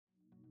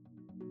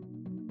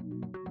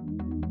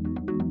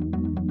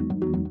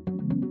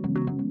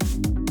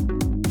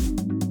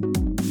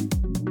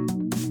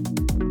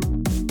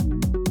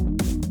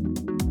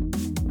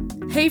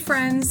Hey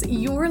friends,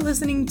 you're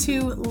listening to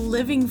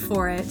Living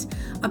For It,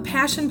 a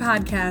passion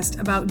podcast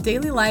about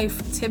daily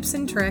life, tips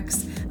and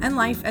tricks, and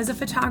life as a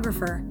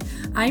photographer.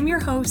 I'm your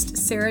host,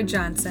 Sarah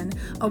Johnson,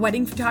 a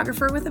wedding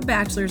photographer with a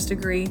bachelor's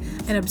degree,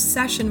 an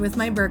obsession with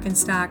my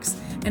Birkenstocks,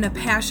 and a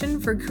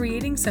passion for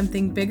creating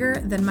something bigger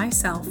than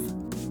myself.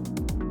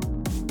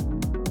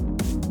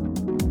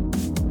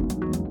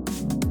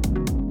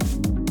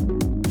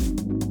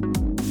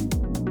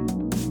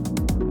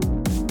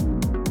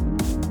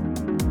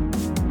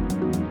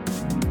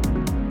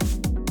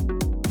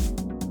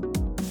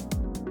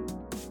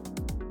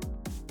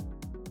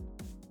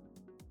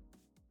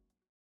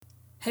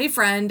 Hey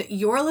friend,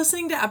 you're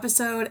listening to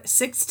episode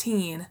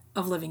 16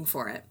 of Living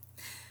For It.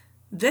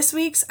 This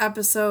week's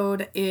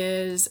episode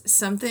is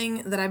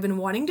something that I've been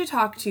wanting to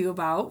talk to you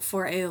about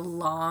for a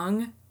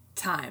long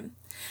time.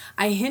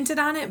 I hinted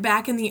on it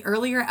back in the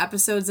earlier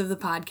episodes of the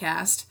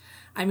podcast.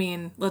 I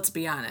mean, let's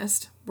be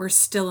honest, we're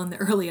still in the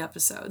early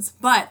episodes.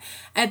 But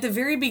at the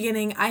very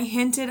beginning, I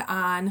hinted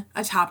on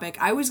a topic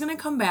I was going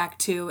to come back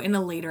to in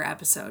a later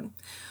episode.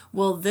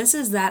 Well, this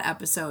is that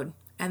episode,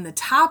 and the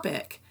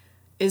topic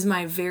is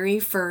my very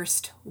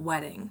first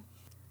wedding.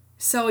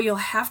 So you'll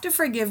have to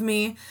forgive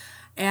me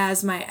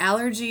as my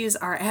allergies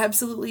are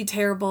absolutely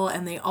terrible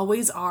and they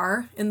always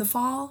are in the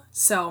fall.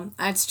 So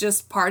that's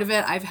just part of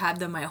it. I've had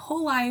them my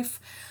whole life.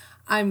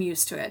 I'm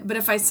used to it. But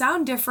if I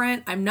sound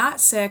different, I'm not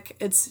sick.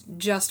 It's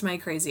just my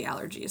crazy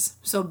allergies.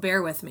 So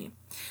bear with me.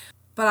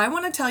 But I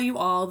want to tell you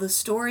all the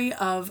story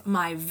of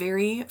my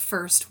very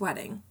first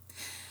wedding.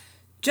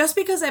 Just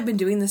because I've been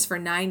doing this for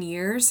 9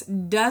 years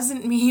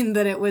doesn't mean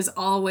that it was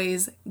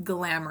always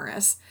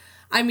glamorous.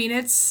 I mean,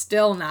 it's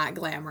still not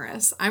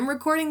glamorous. I'm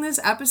recording this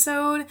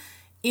episode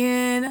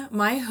in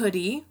my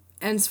hoodie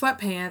and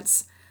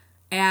sweatpants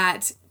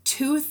at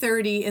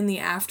 2:30 in the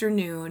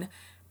afternoon,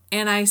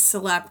 and I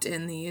slept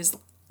in these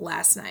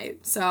last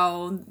night.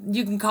 So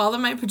you can call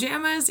them my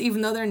pajamas,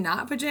 even though they're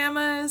not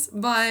pajamas,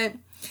 but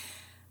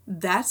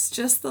that's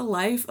just the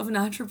life of an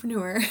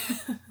entrepreneur.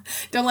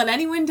 Don't let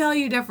anyone tell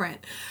you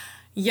different.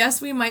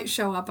 Yes, we might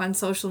show up on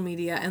social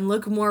media and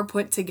look more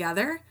put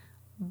together,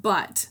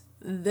 but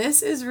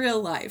this is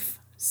real life.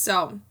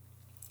 So,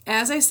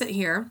 as I sit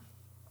here,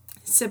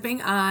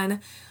 sipping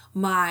on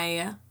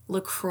my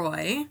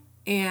LaCroix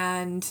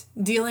and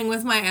dealing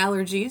with my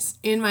allergies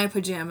in my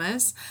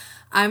pajamas,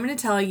 I'm going to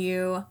tell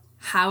you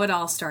how it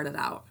all started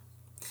out.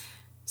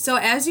 So,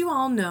 as you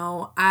all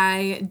know,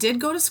 I did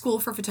go to school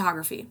for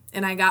photography,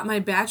 and I got my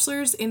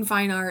bachelor's in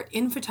fine art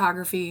in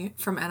photography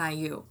from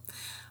NIU.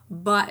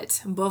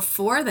 But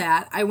before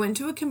that, I went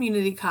to a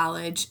community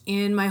college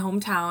in my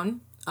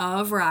hometown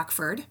of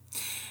Rockford,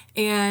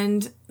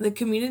 and the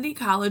community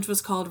college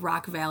was called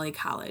Rock Valley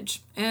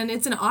College, and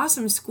it's an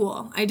awesome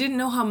school. I didn't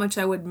know how much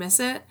I would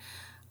miss it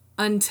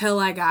until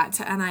I got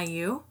to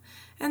NIU,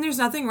 and there's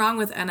nothing wrong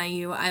with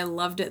NIU. I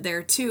loved it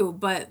there too,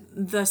 but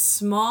the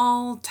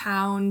small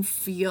town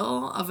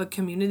feel of a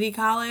community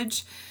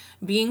college,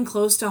 being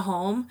close to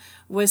home,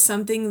 was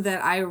something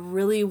that I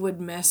really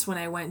would miss when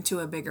I went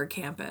to a bigger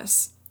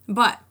campus.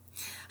 But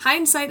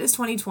hindsight is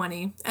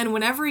 20/20, and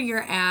whenever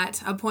you're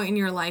at a point in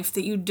your life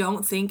that you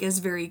don't think is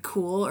very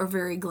cool or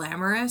very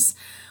glamorous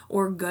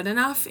or good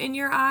enough in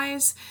your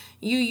eyes,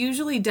 you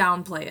usually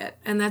downplay it,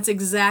 and that's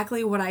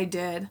exactly what I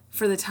did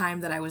for the time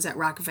that I was at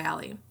Rock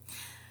Valley.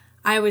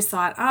 I always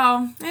thought,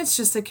 oh, it's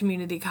just a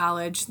community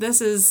college,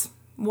 this is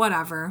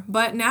whatever.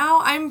 But now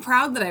I'm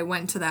proud that I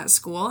went to that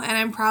school, and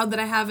I'm proud that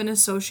I have an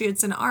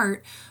associate's in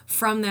art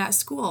from that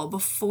school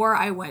before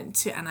I went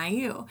to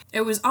NIU.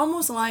 It was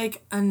almost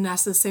like a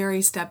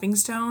necessary stepping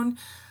stone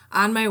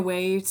on my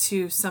way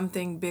to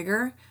something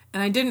bigger,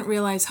 and I didn't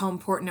realize how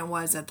important it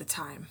was at the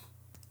time.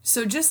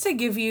 So just to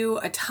give you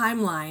a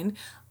timeline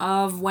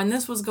of when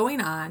this was going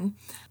on,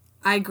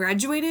 I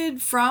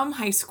graduated from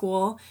high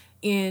school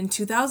in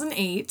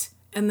 2008,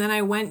 and then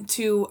I went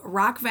to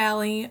Rock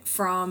Valley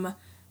from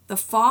the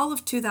fall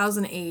of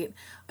 2008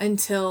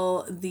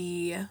 until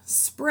the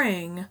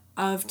spring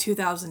of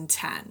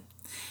 2010.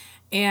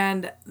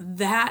 And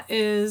that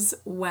is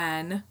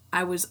when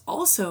I was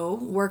also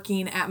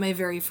working at my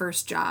very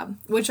first job,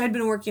 which I'd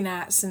been working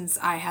at since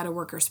I had a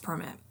worker's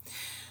permit.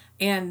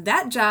 And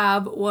that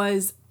job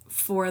was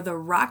for the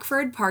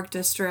Rockford Park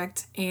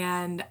District,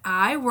 and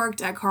I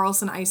worked at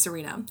Carlson Ice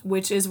Arena,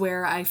 which is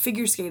where I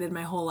figure skated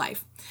my whole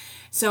life.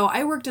 So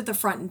I worked at the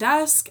front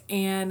desk,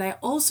 and I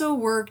also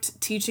worked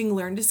teaching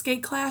learn to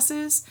skate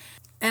classes,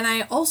 and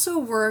I also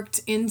worked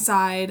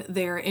inside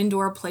their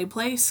indoor play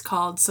place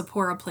called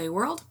Sapporo Play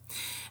World,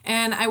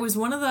 and I was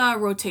one of the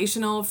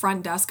rotational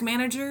front desk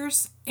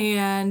managers,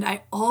 and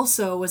I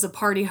also was a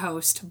party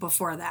host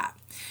before that.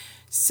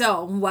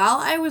 So while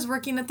I was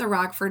working at the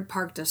Rockford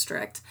Park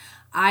District,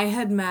 I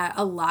had met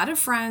a lot of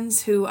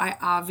friends who I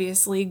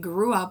obviously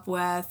grew up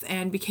with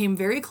and became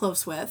very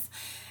close with.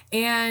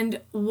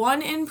 And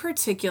one in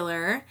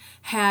particular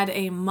had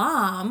a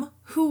mom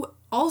who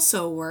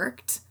also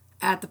worked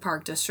at the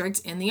Park District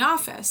in the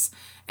office.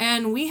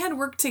 And we had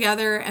worked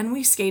together and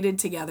we skated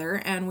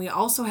together, and we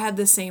also had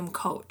the same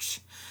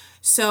coach.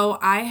 So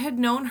I had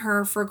known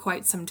her for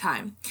quite some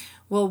time.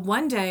 Well,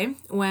 one day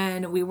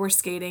when we were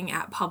skating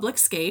at Public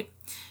Skate,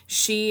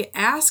 she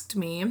asked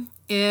me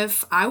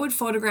if I would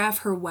photograph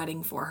her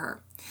wedding for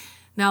her.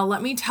 Now,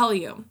 let me tell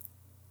you,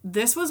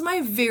 this was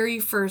my very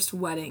first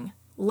wedding.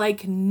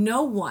 Like,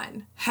 no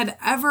one had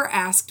ever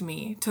asked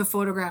me to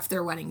photograph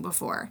their wedding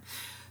before.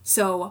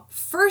 So,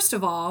 first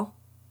of all,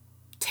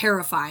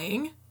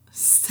 terrifying.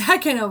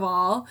 Second of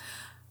all,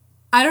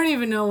 I don't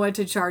even know what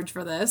to charge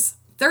for this.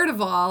 Third of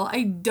all,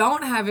 I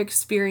don't have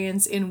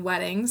experience in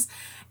weddings.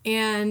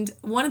 And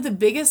one of the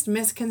biggest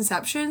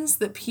misconceptions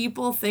that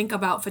people think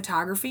about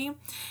photography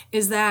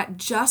is that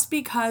just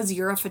because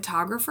you're a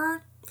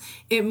photographer,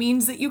 it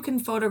means that you can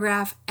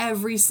photograph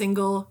every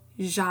single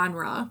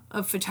genre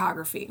of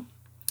photography.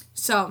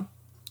 So,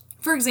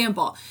 for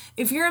example,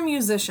 if you're a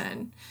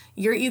musician,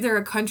 you're either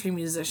a country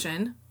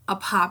musician, a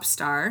pop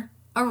star,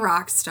 a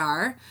rock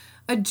star,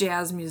 a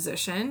jazz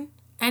musician,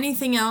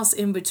 anything else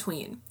in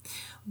between.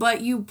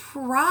 But you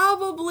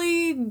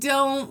probably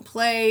don't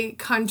play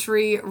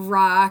country,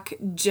 rock,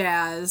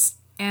 jazz,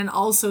 and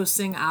also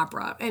sing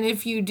opera. And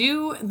if you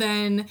do,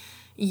 then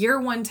you're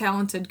one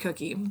talented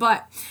cookie.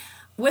 But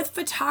with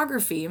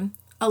photography,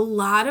 a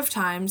lot of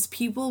times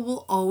people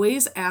will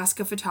always ask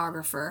a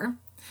photographer,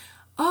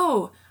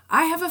 oh,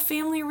 I have a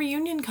family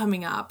reunion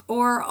coming up,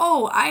 or,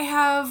 oh, I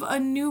have a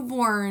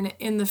newborn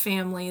in the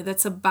family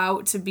that's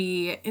about to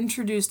be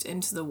introduced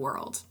into the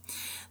world.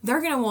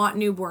 They're going to want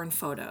newborn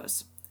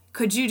photos.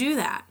 Could you do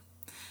that?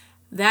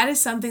 That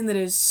is something that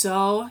is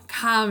so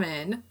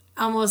common.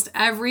 Almost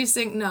every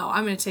single, no,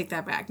 I'm going to take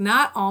that back.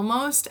 Not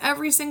almost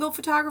every single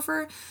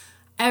photographer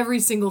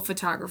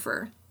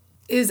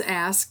is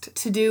asked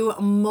to do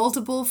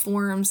multiple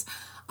forms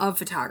of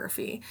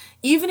photography,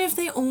 even if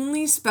they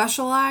only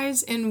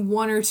specialize in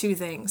one or two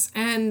things.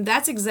 And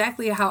that's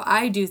exactly how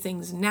I do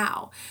things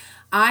now.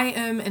 I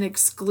am an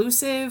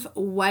exclusive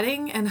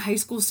wedding and high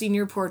school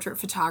senior portrait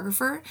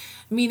photographer,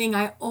 meaning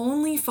I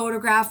only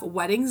photograph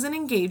weddings and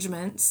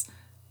engagements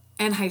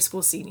and high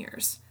school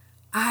seniors.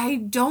 I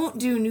don't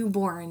do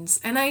newborns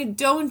and I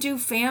don't do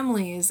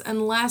families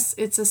unless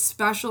it's a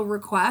special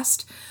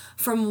request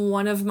from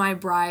one of my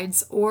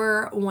brides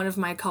or one of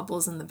my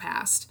couples in the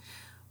past.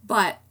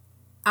 But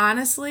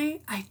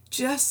honestly, I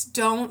just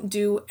don't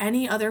do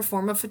any other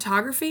form of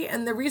photography.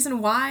 And the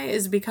reason why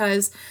is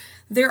because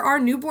there are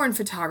newborn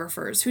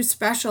photographers who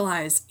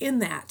specialize in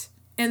that,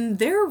 and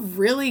they're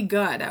really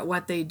good at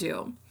what they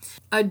do.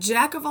 A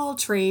jack of all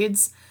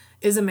trades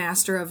is a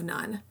master of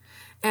none.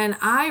 And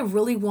I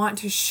really want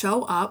to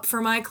show up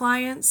for my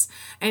clients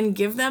and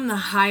give them the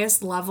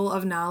highest level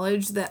of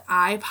knowledge that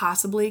I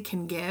possibly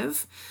can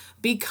give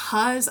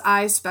because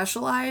I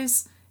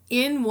specialize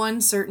in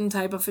one certain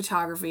type of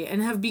photography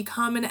and have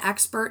become an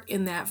expert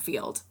in that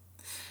field.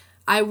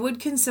 I would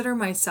consider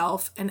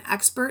myself an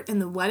expert in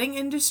the wedding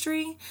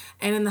industry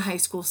and in the high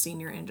school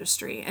senior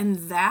industry,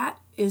 and that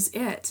is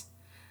it.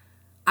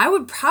 I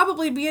would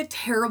probably be a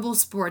terrible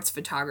sports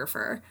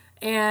photographer,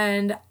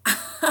 and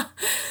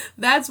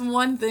that's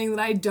one thing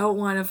that I don't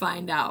want to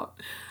find out.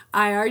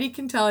 I already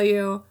can tell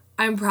you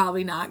I'm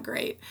probably not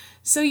great.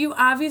 So you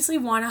obviously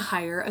want to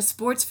hire a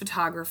sports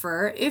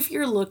photographer if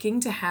you're looking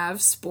to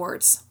have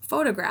sports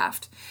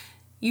photographed.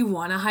 You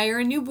want to hire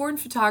a newborn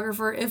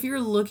photographer if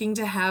you're looking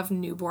to have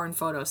newborn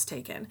photos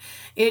taken.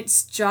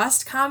 It's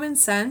just common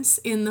sense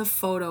in the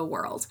photo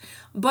world.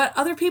 But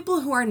other people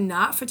who are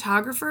not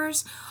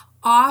photographers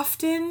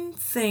often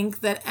think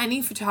that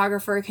any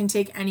photographer can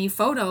take any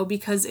photo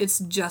because it's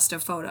just a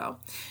photo.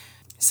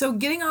 So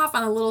getting off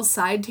on a little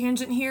side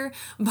tangent here,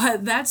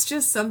 but that's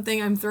just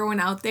something I'm throwing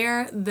out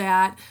there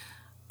that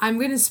I'm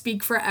going to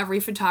speak for every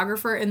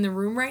photographer in the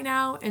room right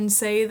now and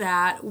say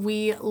that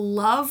we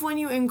love when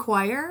you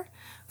inquire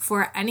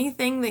for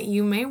anything that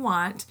you may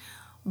want,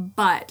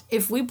 but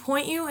if we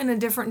point you in a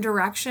different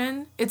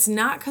direction, it's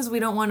not because we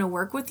don't want to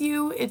work with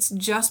you, it's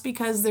just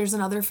because there's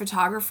another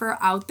photographer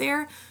out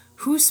there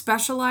who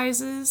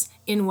specializes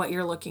in what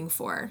you're looking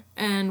for.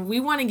 And we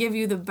want to give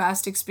you the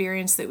best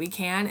experience that we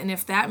can, and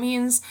if that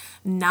means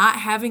not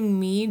having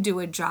me do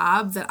a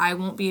job that I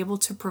won't be able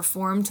to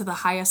perform to the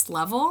highest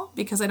level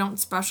because I don't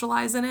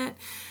specialize in it,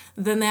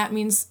 then that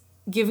means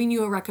giving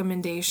you a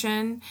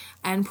recommendation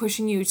and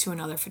pushing you to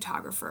another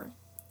photographer.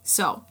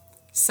 So,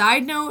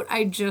 side note,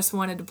 I just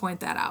wanted to point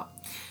that out.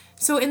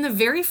 So in the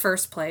very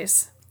first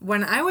place,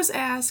 when I was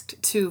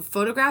asked to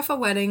photograph a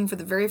wedding for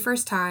the very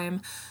first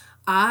time,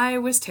 I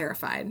was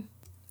terrified.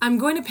 I'm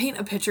going to paint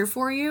a picture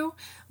for you,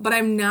 but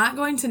I'm not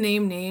going to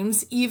name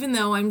names, even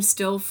though I'm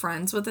still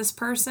friends with this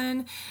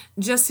person,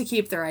 just to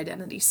keep their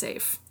identity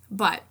safe.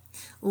 But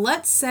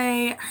let's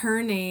say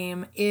her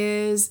name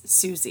is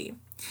Susie.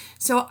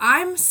 So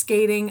I'm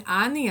skating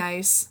on the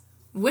ice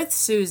with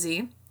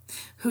Susie,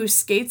 who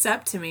skates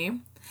up to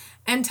me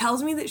and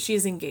tells me that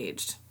she's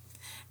engaged.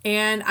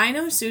 And I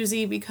know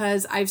Susie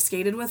because I've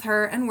skated with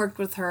her and worked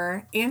with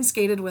her and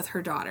skated with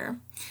her daughter.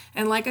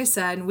 And like I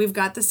said, we've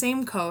got the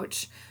same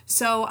coach,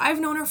 so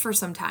I've known her for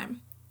some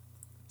time.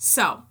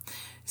 So,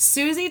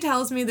 Susie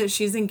tells me that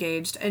she's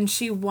engaged and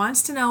she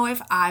wants to know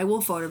if I will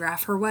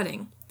photograph her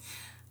wedding.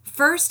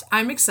 First,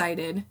 I'm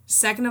excited.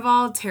 Second of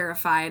all,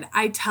 terrified.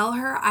 I tell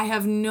her I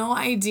have no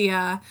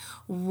idea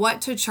what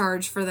to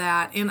charge for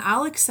that, and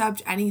I'll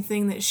accept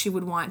anything that she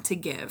would want to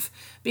give.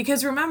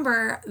 Because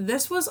remember,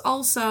 this was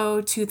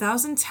also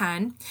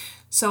 2010,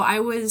 so I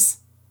was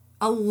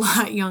a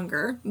lot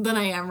younger than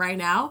I am right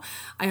now.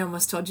 I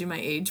almost told you my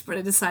age, but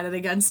I decided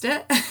against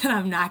it, and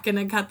I'm not going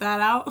to cut that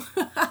out.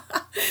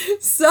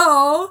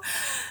 So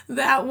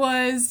that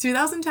was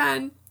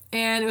 2010.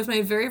 And it was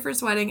my very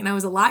first wedding, and I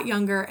was a lot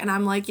younger, and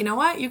I'm like, you know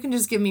what? You can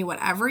just give me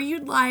whatever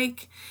you'd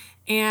like,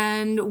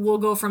 and we'll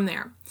go from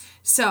there.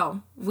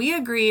 So we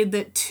agreed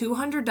that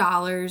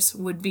 $200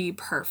 would be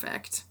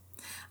perfect.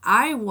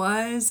 I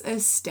was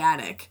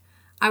ecstatic.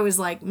 I was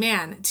like,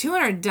 man,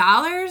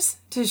 $200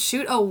 to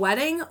shoot a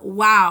wedding?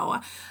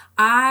 Wow.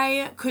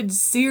 I could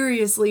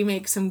seriously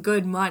make some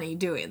good money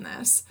doing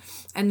this.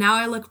 And now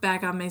I look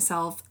back on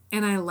myself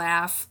and I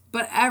laugh,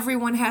 but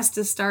everyone has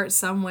to start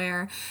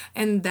somewhere,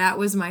 and that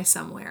was my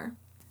somewhere.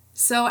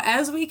 So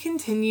as we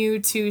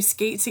continue to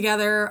skate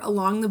together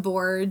along the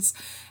boards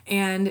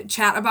and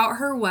chat about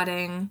her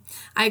wedding,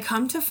 I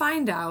come to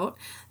find out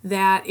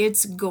that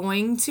it's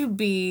going to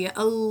be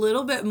a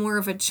little bit more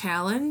of a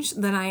challenge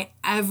than I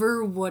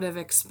ever would have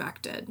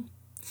expected.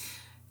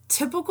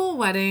 Typical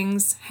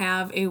weddings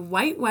have a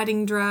white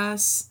wedding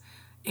dress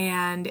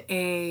and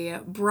a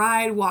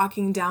bride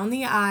walking down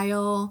the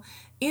aisle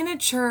in a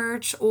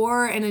church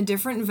or in a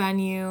different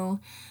venue,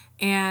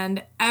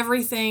 and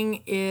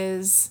everything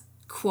is,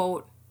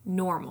 quote,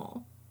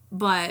 normal.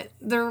 But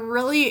there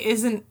really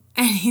isn't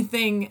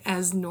anything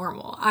as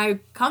normal.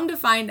 I come to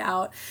find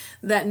out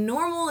that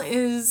normal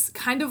is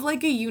kind of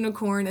like a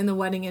unicorn in the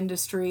wedding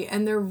industry,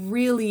 and there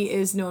really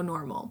is no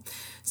normal.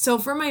 So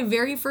for my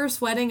very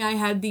first wedding, I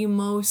had the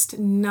most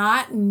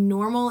not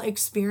normal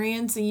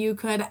experience you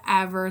could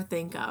ever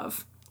think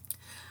of.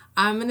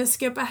 I'm going to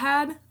skip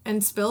ahead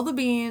and spill the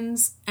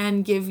beans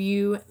and give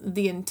you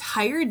the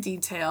entire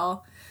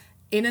detail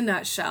in a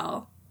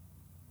nutshell.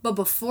 But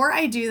before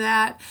I do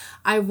that,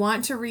 I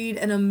want to read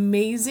an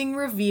amazing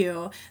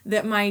review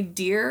that my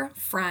dear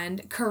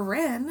friend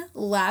Corinne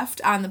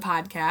left on the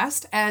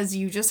podcast, as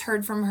you just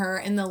heard from her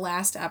in the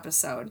last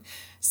episode.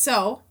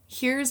 So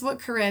here's what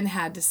Corinne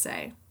had to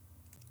say.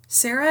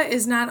 Sarah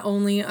is not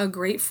only a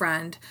great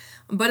friend,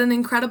 but an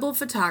incredible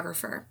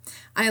photographer.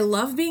 I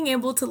love being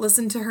able to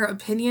listen to her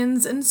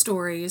opinions and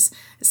stories,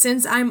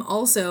 since I'm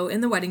also in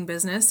the wedding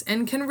business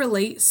and can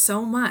relate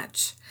so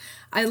much.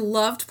 I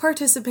loved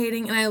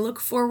participating, and I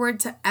look forward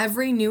to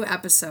every new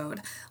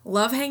episode.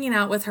 Love hanging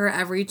out with her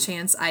every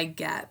chance I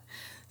get.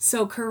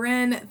 So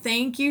Corinne,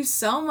 thank you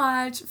so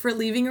much for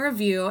leaving a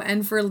review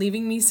and for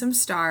leaving me some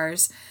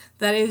stars.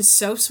 That is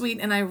so sweet,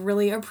 and I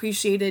really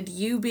appreciated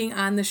you being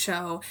on the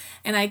show,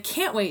 and I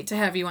can't wait to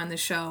have you on the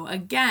show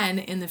again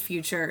in the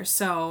future.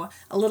 So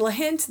a little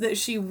hint that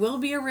she will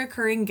be a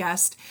recurring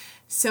guest,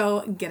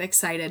 so get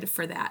excited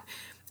for that.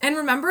 And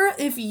remember,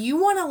 if you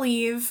want to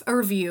leave a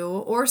review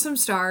or some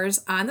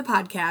stars on the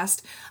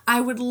podcast, I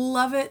would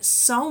love it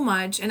so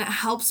much, and it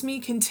helps me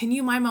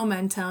continue my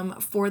momentum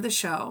for the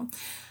show.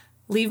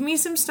 Leave me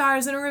some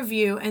stars in a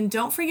review, and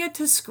don't forget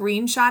to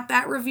screenshot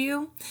that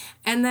review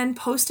and then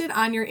post it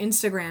on your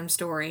Instagram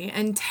story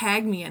and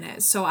tag me in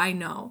it so I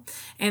know.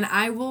 And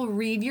I will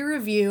read your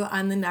review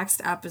on the next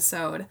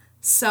episode.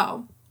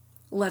 So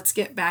let's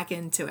get back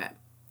into it.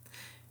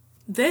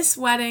 This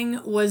wedding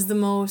was the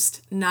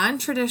most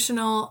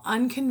non-traditional,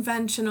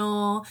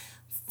 unconventional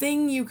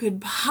thing you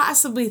could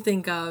possibly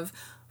think of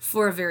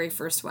for a very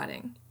first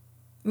wedding.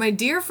 My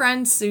dear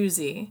friend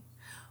Susie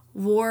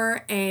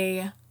wore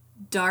a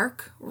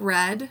dark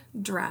red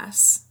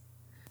dress,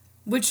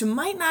 which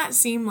might not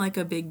seem like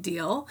a big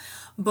deal,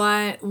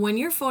 but when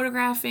you're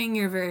photographing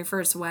your very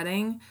first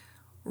wedding,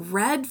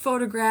 red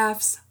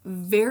photographs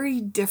very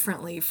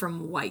differently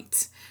from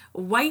white.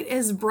 White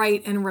is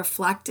bright and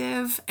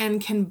reflective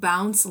and can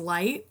bounce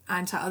light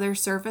onto other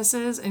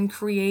surfaces and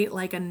create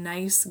like a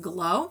nice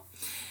glow.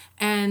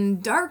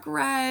 And dark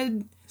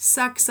red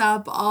sucks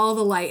up all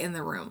the light in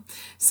the room.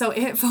 So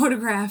it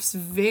photographs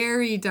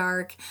very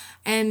dark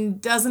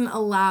and doesn't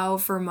allow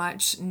for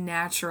much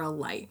natural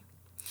light.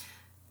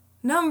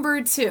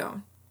 Number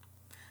 2,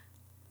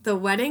 the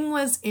wedding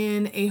was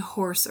in a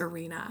horse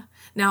arena.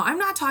 Now, I'm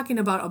not talking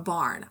about a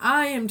barn.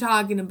 I am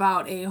talking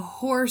about a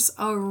horse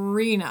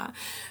arena,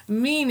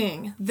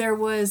 meaning there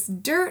was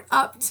dirt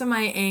up to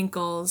my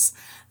ankles.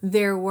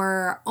 There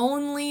were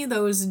only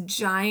those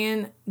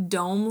giant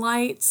dome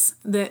lights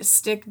that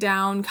stick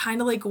down, kind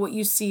of like what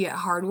you see at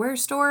hardware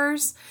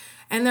stores,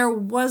 and there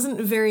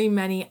wasn't very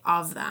many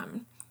of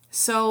them.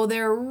 So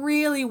there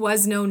really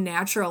was no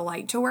natural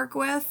light to work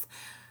with.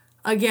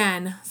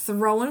 Again,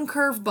 throwing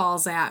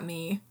curveballs at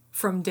me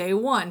from day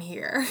one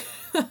here.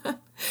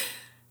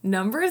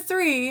 Number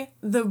 3,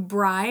 the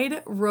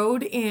bride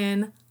rode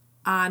in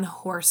on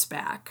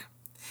horseback.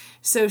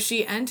 So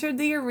she entered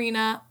the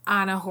arena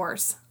on a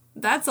horse.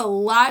 That's a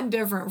lot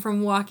different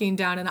from walking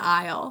down an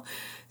aisle.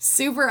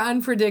 Super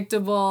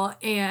unpredictable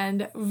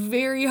and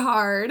very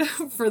hard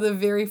for the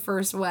very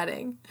first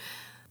wedding.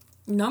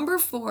 Number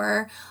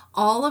 4,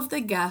 all of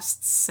the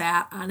guests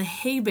sat on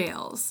hay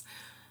bales.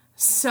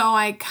 So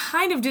I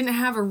kind of didn't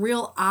have a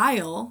real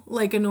aisle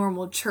like a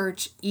normal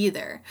church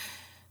either.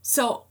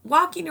 So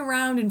walking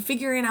around and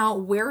figuring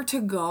out where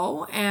to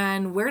go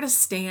and where to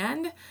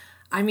stand,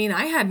 I mean,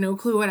 I had no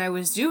clue what I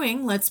was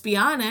doing, let's be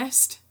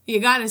honest. You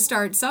gotta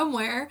start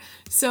somewhere.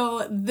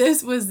 So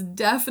this was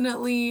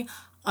definitely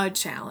a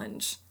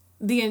challenge.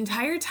 The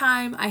entire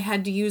time I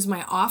had to use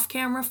my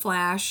off-camera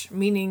flash,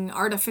 meaning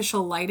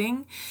artificial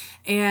lighting,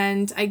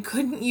 and I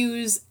couldn't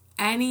use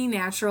any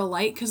natural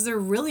light because there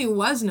really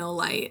was no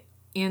light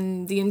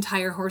in the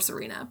entire horse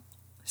arena.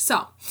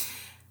 So,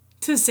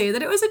 to say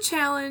that it was a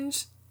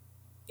challenge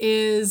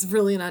is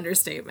really an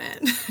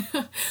understatement.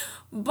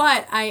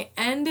 But I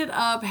ended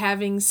up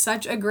having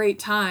such a great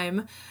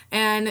time,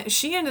 and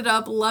she ended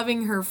up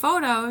loving her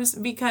photos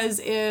because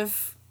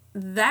if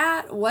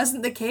that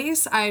wasn't the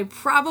case, I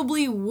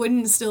probably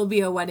wouldn't still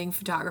be a wedding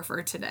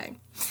photographer today.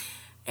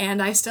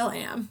 And I still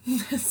am.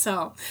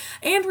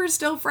 And we're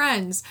still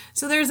friends.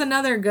 So there's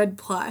another good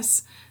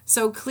plus.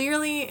 So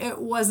clearly it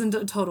wasn't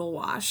a total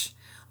wash,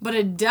 but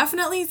it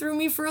definitely threw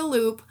me for a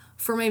loop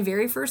for my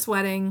very first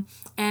wedding,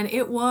 and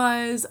it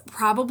was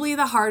probably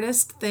the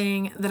hardest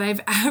thing that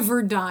I've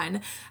ever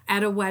done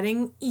at a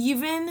wedding,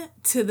 even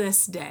to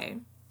this day.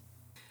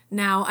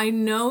 Now, I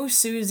know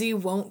Susie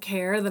won't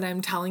care that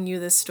I'm telling you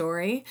this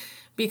story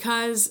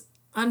because,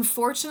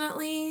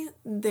 unfortunately,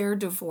 they're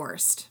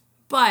divorced.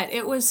 But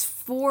it was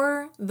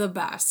for the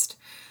best.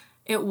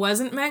 It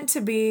wasn't meant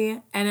to be,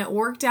 and it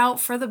worked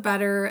out for the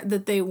better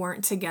that they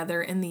weren't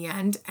together in the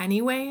end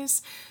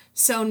anyways.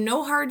 So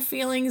no hard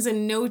feelings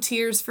and no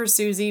tears for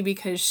Susie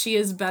because she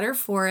is better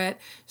for it,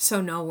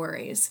 so no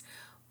worries.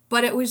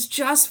 But it was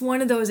just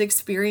one of those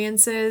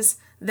experiences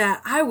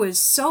that I was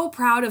so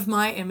proud of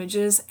my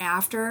images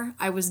after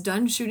I was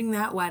done shooting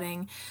that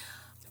wedding.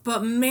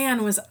 But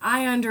man, was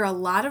I under a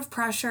lot of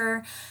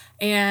pressure,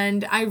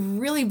 and I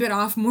really bit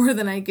off more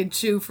than I could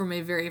chew for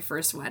my very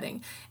first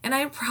wedding. And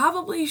I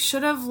probably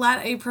should have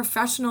let a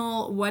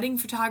professional wedding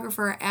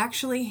photographer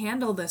actually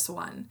handle this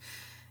one.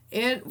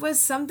 It was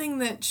something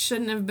that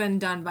shouldn't have been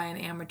done by an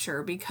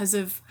amateur because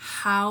of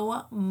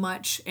how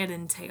much it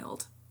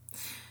entailed.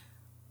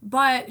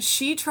 But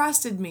she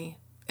trusted me,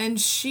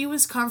 and she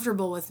was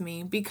comfortable with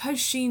me because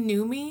she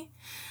knew me.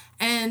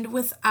 And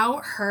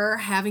without her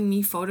having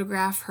me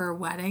photograph her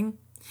wedding,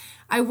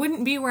 I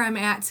wouldn't be where I'm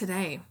at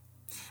today.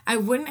 I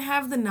wouldn't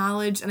have the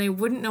knowledge, and I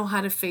wouldn't know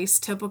how to face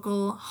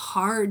typical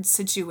hard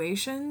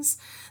situations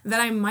that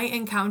I might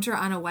encounter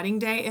on a wedding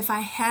day if I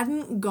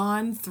hadn't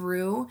gone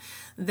through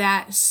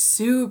that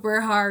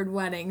super hard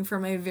wedding for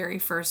my very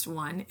first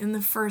one in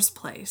the first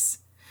place.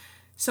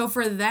 So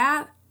for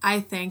that,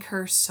 I thank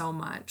her so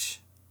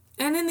much.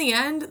 And in the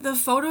end, the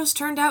photos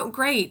turned out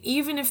great,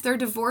 even if they're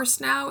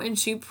divorced now and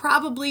she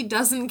probably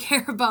doesn't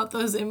care about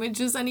those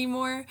images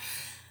anymore.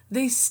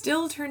 They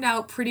still turned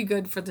out pretty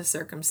good for the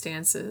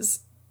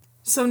circumstances.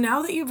 So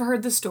now that you've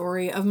heard the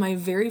story of my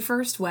very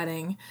first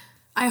wedding,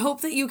 I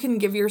hope that you can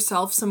give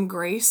yourself some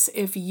grace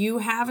if you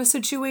have a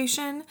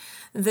situation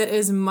that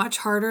is much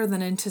harder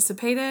than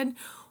anticipated,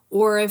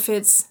 or if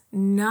it's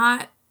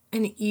not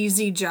an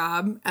easy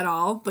job at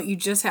all, but you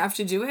just have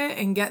to do it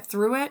and get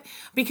through it,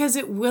 because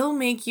it will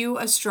make you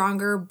a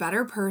stronger,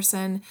 better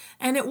person,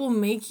 and it will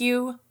make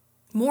you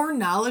more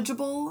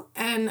knowledgeable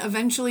and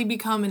eventually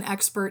become an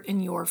expert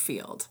in your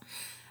field.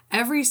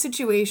 Every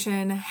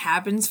situation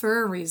happens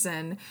for a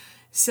reason.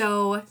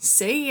 So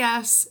say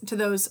yes to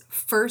those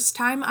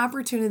first-time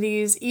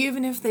opportunities,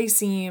 even if they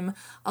seem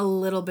a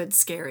little bit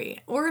scary,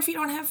 or if you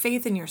don't have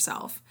faith in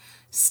yourself.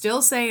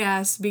 Still say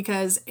yes,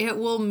 because it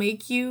will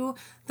make you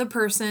the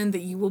person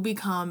that you will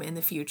become in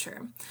the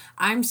future.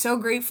 I'm so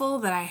grateful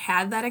that I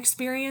had that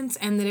experience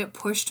and that it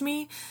pushed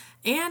me.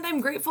 And I'm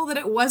grateful that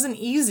it wasn't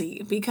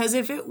easy, because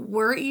if it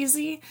were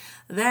easy,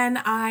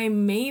 then I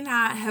may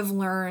not have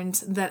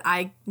learned that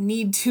I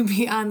need to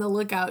be on the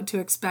lookout to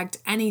expect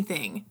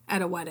anything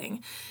at a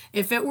wedding.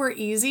 If it were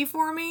easy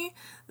for me,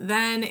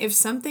 then if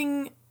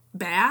something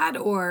bad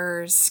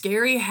or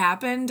scary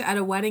happened at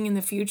a wedding in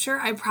the future,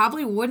 I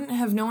probably wouldn't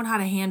have known how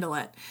to handle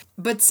it.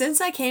 But since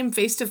I came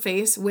face to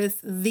face with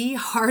the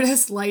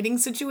hardest lighting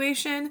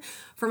situation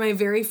for my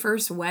very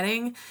first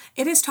wedding,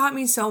 it has taught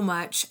me so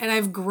much, and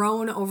I've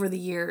grown over the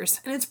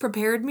years, and it's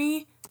prepared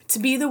me to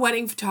be the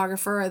wedding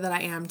photographer that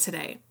I am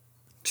today.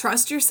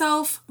 Trust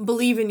yourself,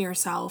 believe in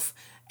yourself,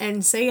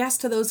 and say yes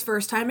to those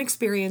first-time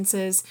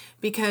experiences,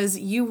 because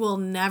you will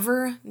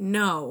never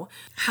know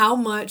how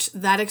much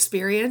that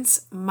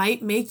experience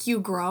might make you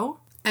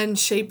grow and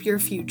shape your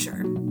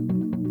future.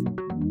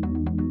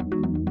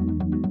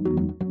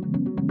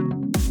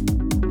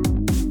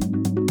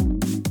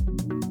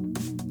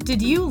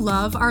 Did you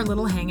love our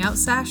little hangout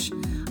sesh?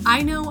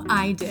 I know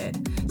I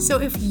did. So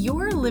if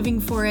you're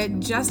living for it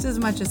just as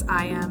much as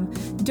I am,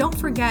 don't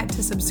forget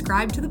to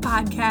subscribe to the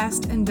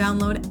podcast and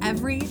download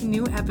every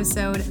new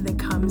episode that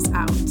comes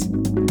out.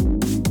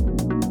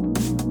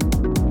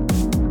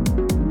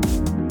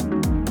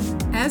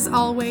 As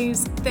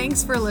always,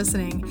 thanks for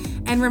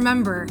listening. And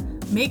remember,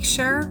 make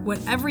sure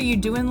whatever you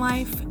do in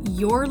life,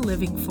 you're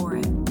living for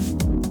it.